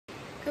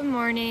Good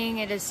morning,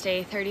 it is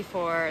day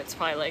 34. It's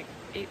probably like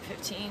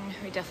 8:15.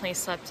 We definitely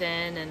slept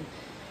in and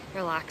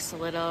relaxed a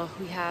little.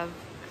 We have,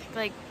 I think,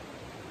 like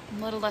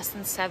a little less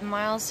than 7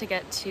 miles to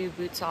get to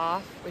Boots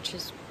Off, which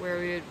is where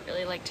we would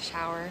really like to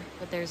shower.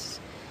 But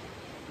there's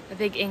a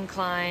big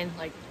incline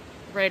like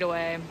right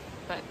away,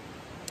 but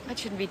that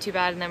shouldn't be too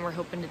bad. And then we're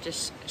hoping to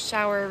just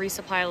shower,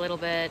 resupply a little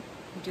bit,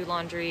 do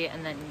laundry,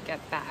 and then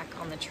get back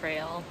on the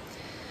trail.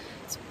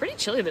 It's pretty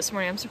chilly this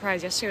morning. I'm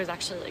surprised. Yesterday was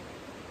actually like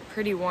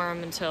pretty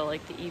warm until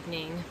like the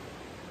evening,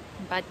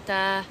 but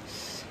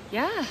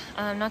yeah,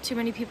 not too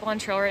many people on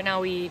trail right now.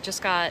 We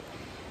just got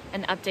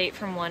an update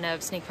from one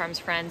of Snake Farm's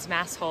friends,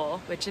 Masshole,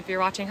 which if you're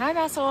watching, hi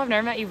Masshole, I've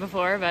never met you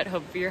before, but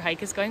hope your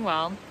hike is going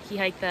well. He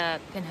hiked the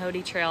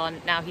Pinhoti Trail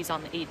and now he's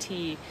on the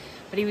AT,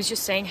 but he was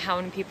just saying how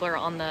many people are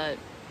on the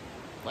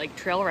like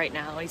trail right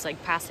now. He's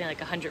like passing like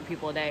 100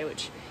 people a day,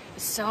 which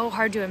is so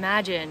hard to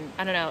imagine.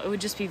 I don't know, it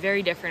would just be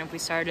very different if we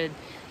started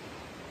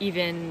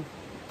even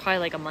probably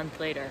like a month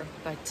later,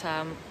 but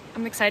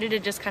I'm excited to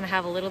just kind of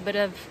have a little bit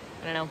of,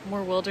 I don't know,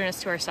 more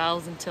wilderness to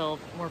ourselves until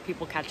more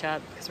people catch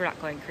up, because we're not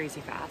going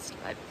crazy fast.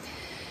 But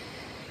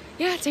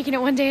yeah, taking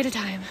it one day at a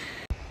time.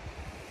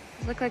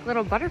 These look like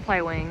little butterfly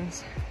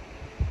wings.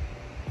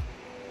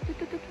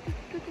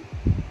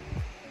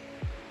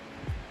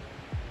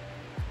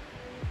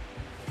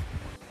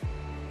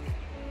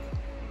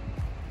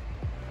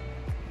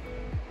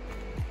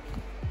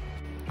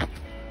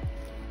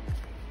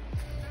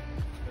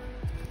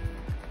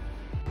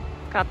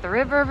 Got the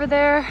river over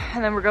there,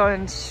 and then we're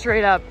going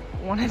straight up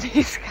one of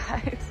these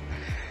guys.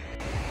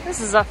 This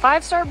is a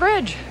 5-star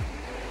bridge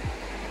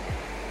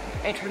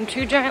made from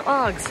 2 giant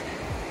logs.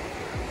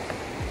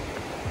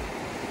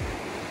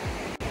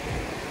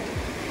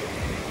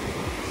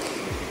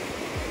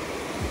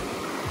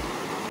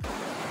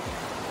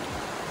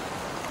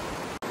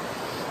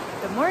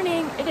 Good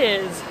morning. It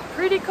is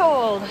pretty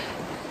cold.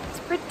 It's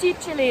pretty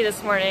chilly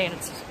this morning.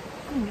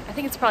 I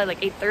think it's probably like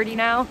 8:30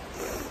 now.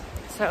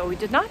 So we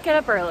did not get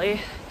up early,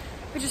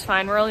 which is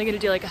fine. We're only gonna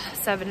do like a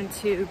 7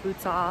 to 2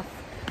 Boots Off.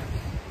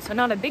 So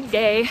not a big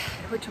day,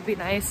 which will be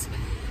nice.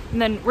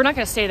 And then we're not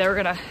gonna stay there, we're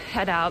gonna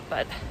head out,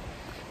 but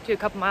do a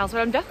couple miles.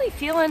 But I'm definitely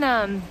feeling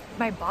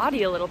my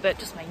body a little bit,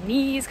 just my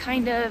knees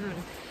kind of,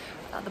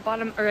 and the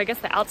bottom, or I guess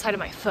the outside of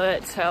my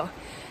foot. So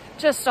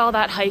just all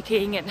that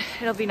hiking, and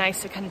it'll be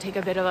nice to kind of take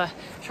a bit of a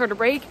shorter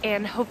break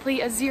and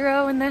hopefully a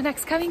 0 in the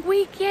next coming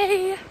week,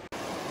 yay!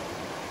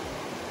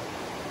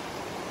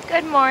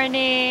 Good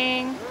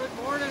morning.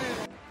 Good morning.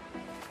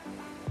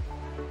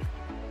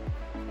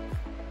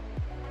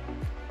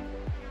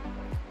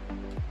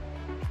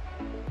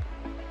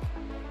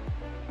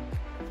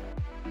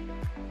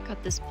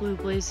 Got this blue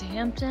blaze to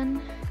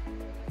Hampton.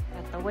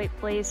 Got the white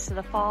blaze to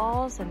the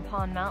falls and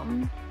Pond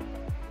Mountain.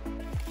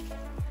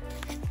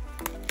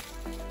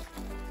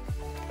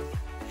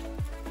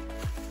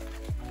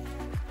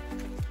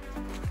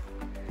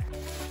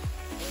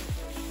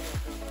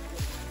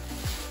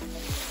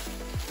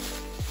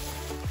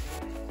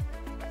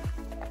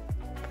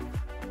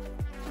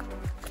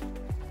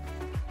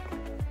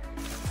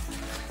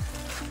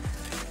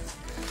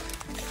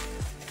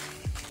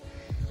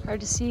 Hard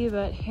to see,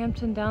 but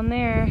Hampton down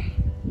there.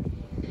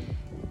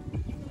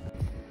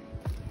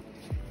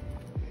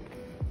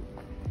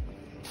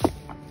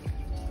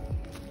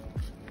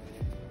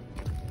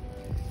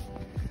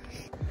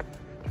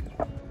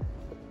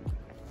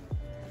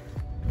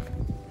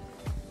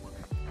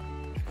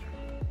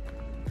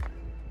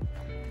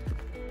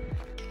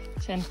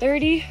 It's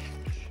 10:30,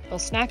 little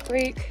snack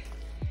break.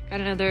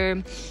 Got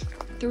another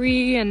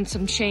 3 and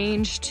some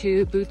change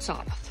to Boots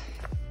Off.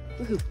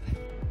 Woohoo.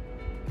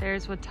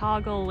 There's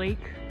Watauga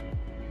Lake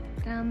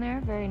down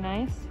there, very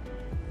nice.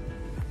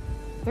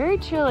 Very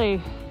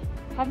chilly.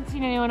 Haven't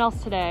seen anyone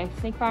else today.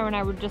 Snake Farm and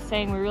I were just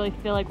saying we really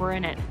feel like we're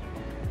in it.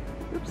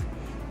 Oops.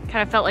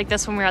 Kind of felt like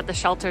this when we were at the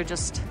shelter,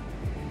 just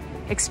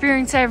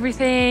experience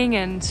everything,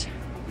 and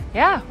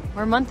yeah,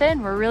 we're a month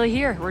in, we're really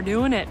here, we're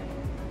doing it.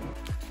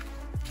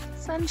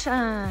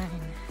 Sunshine.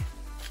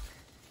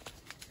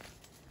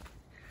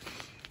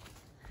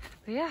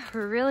 But yeah,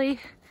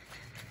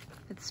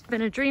 it's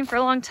been a dream for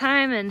a long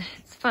time, and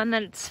it's fun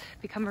that it's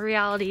become a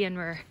reality and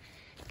we're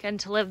getting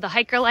to live the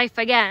hiker life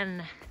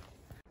again.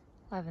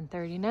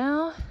 11:30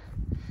 now.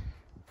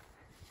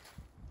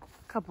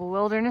 A couple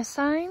wilderness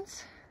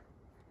signs.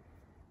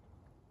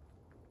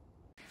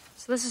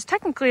 So this is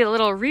technically a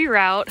little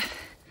reroute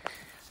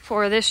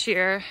for this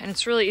year, and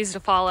it's really easy to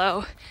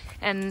follow,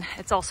 and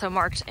it's also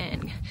marked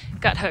in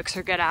gut hooks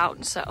or get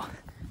out, so,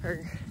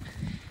 or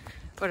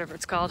whatever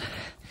it's called.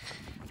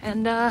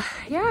 And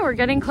yeah, we're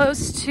getting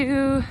close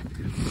to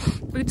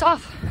Boots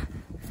Off.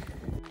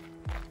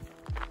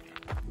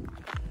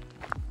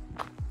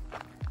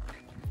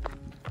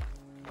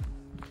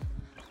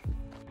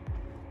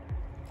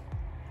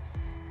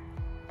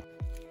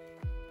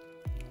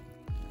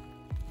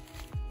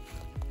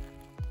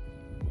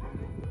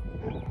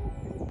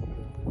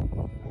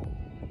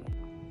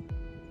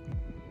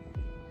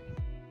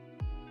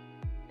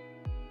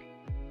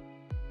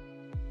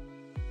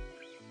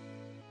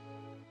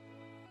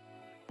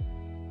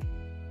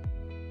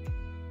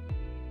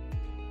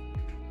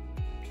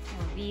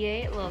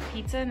 V8, a little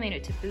pizza, made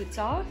it to Boots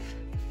Off.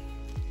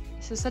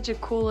 This is such a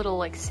cool little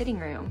like sitting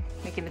room,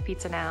 making the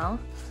pizza now.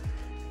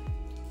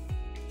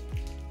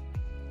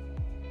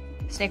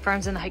 Snake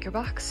Farm's in the hiker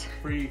box.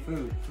 Free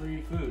food,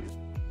 free food.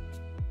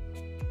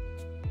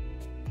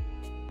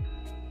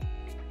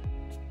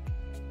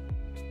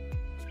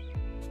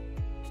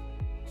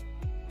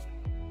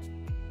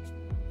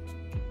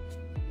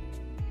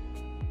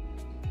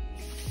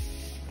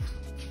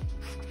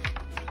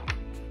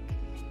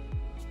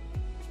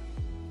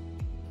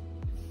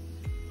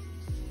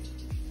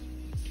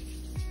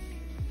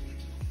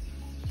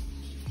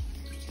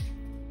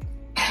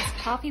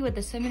 Coffee with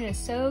the cinnamon is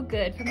so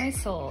good for my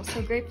soul.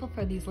 So grateful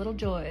for these little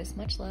joys.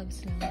 Much love,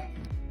 Snow.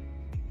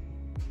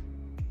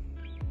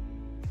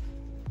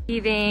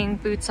 Leaving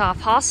Boots Off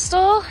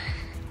Hostel,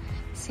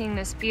 seeing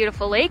this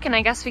beautiful lake, and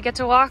I guess we get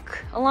to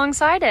walk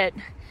alongside it.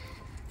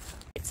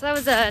 So that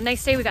was a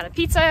nice day. We got a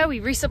pizza, we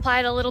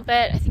resupplied a little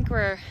bit. I think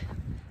we're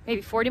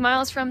maybe 40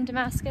 miles from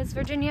Damascus,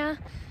 Virginia.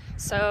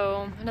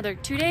 So another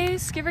 2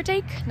 days, give or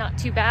take, not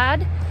too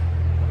bad.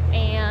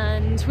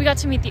 And we got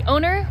to meet the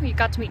owner. We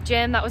got to meet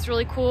Jim. That was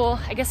really cool.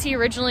 I guess he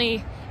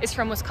originally is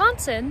from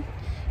Wisconsin,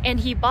 and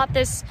he bought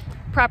this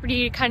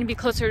property to kind of be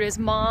closer to his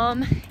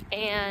mom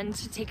and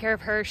to take care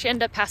of her. She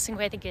ended up passing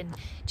away, I think, in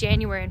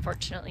January,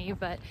 unfortunately.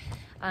 But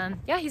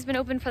yeah, he's been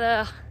open for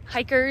the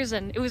hikers,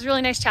 and it was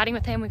really nice chatting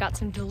with him. We got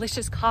some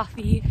delicious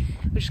coffee,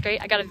 which is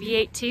great. I got a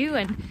V8 too,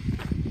 and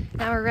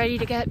now we're ready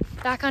to get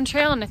back on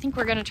trail. And I think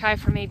we're gonna try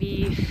for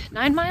maybe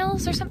 9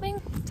 miles or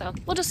something. So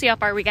we'll just see how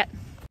far we get.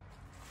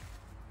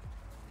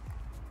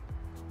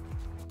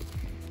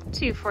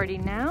 2:40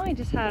 now. I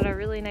just had a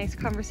really nice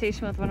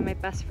conversation with one of my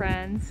best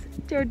friends,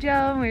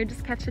 Jojo, and we were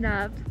just catching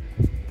up.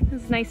 It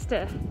was nice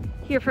to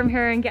hear from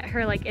her and get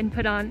her like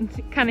input on,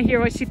 kind of hear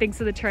what she thinks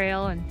of the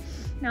trail. And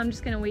now I'm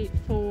just gonna wait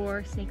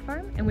for Snake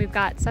Farm, and we've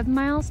got 7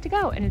 miles to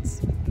go, and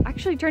it's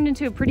actually turned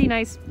into a pretty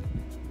nice,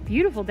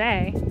 beautiful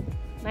day.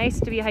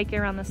 Nice to be hiking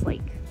around this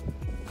lake.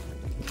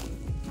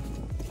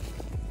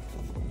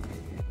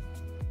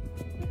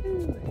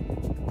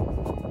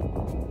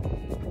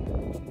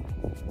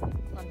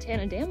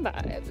 Montana Dam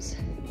vibes.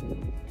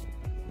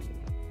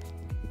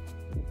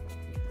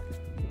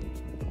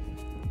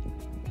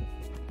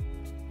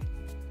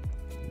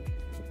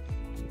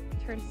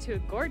 Turns to a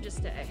gorgeous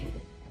day.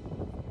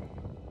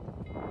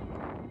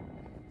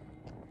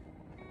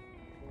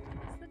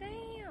 It's the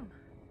dam.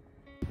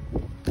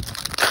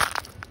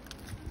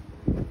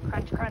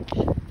 Crunch, crunch.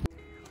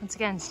 Once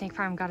again, Snake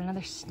Farm got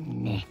another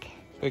snake.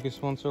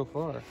 Biggest one so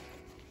far.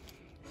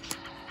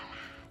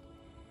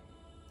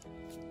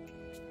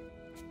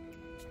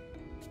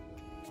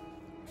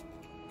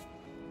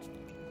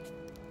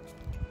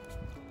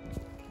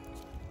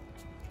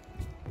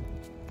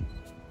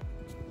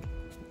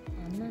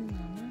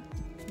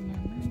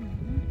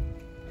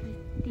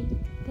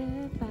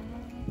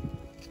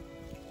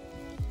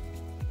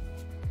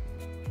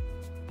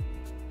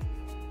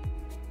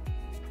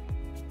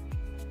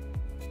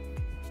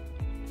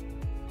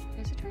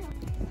 There's a trail.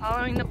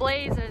 Following the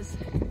blazes.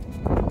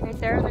 Right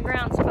there on the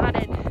ground,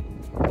 spotted.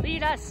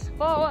 Lead us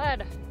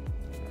forward.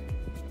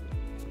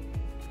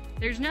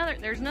 There's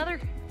another.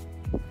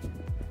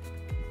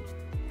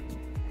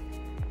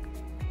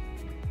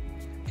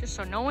 Just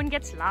so no one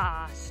gets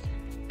lost.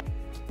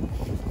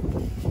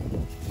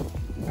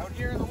 Out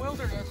here in the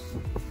wilderness.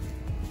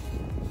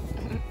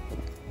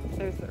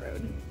 There's the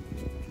road.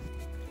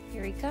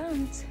 Here he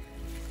comes.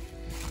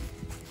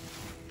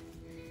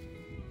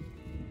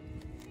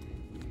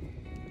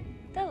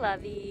 The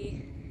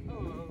lovey.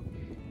 Hello.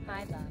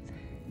 My love.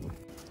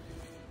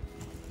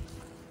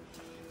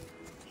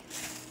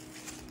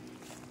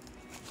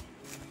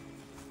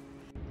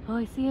 Oh,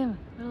 I see him.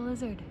 Little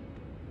lizard.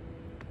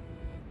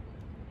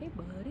 Hey,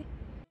 buddy.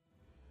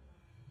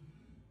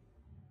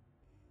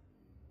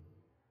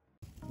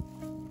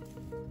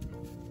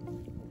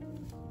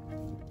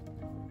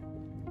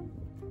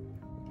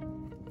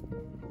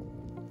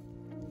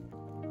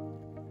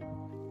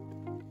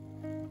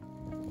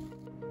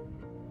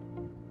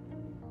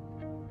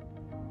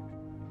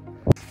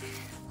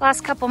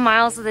 Last couple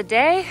miles of the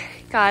day,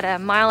 got a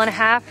mile and a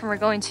half, and we're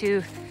going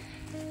to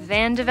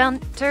Van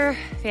Deventer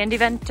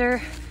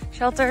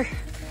shelter,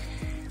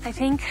 I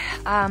think.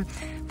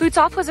 Boots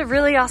Off was a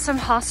really awesome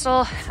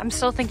hostel. I'm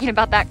still thinking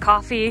about that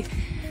coffee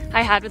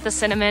I had with the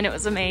cinnamon. It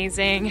was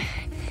amazing.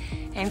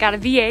 And got a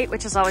V8,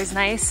 which is always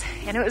nice.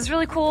 And it was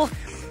really cool.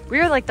 We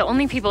were like the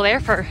only people there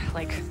for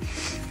like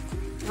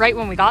right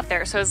when we got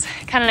there. So it was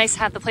kind of nice to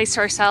have the place to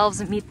ourselves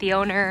and meet the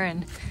owner.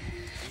 And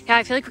yeah,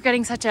 I feel like we're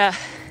getting such a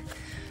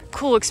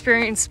cool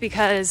experience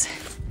because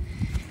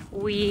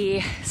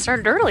we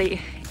started early,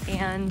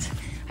 and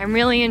I'm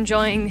really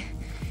enjoying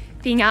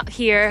being out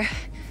here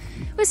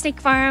with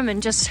Snake Farm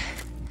and just,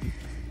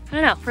 I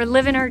don't know, we're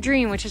living our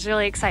dream, which is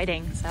really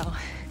exciting. So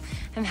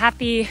I'm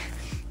happy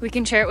we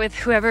can share it with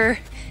whoever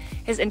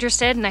is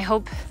interested, and I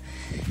hope,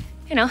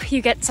 you know,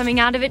 you get something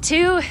out of it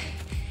too,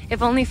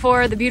 if only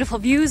for the beautiful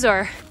views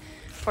or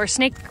for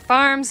Snake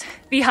Farm's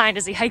behind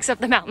as he hikes up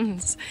the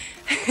mountains.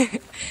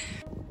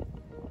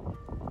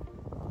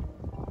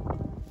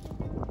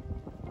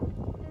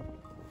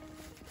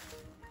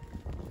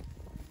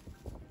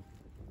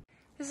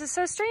 This is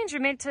so strange. We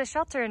made it to the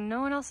shelter and no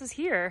one else is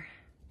here.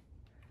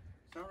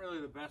 It's not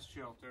really the best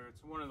shelter.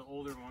 It's one of the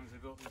older ones they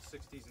built in the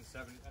 60s and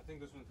 70s. I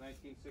think this one's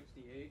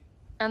 1968.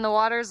 And the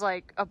water's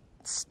like a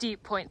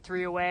steep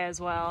 0.3 away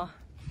as well.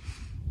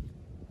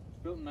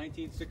 It's built in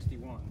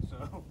 1961,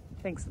 so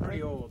Thanks.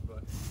 pretty old,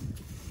 but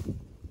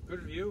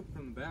good view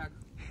from the back.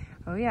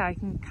 Oh yeah, I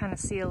can kind of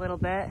see a little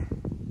bit.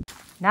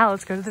 Now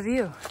let's go to the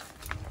view.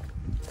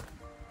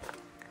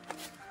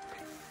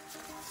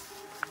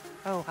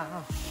 Oh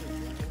wow.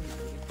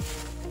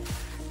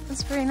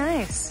 That's pretty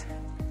nice.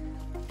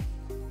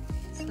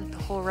 It's like the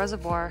whole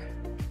reservoir,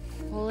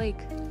 whole lake.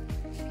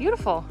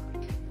 Beautiful.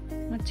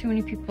 Not too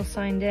many people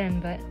signed in,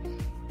 but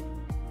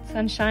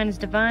sunshine is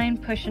divine,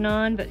 pushing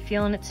on, but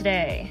feeling it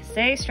today.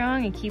 Stay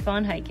strong and keep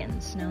on hiking.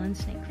 Snow and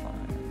Snake Farm.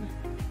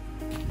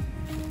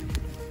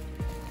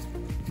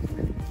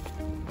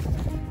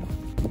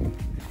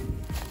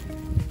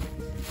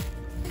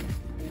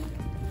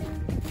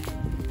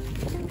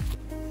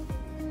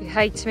 We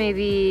hiked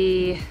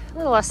maybe a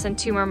little less than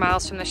 2 more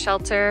miles from the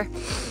shelter.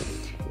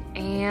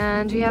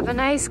 And we have a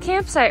nice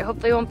campsite.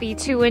 Hopefully it won't be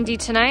too windy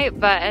tonight,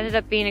 but ended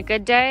up being a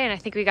good day. And I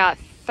think we got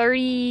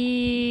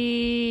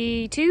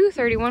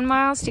 31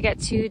 miles to get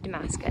to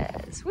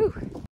Damascus. Woo!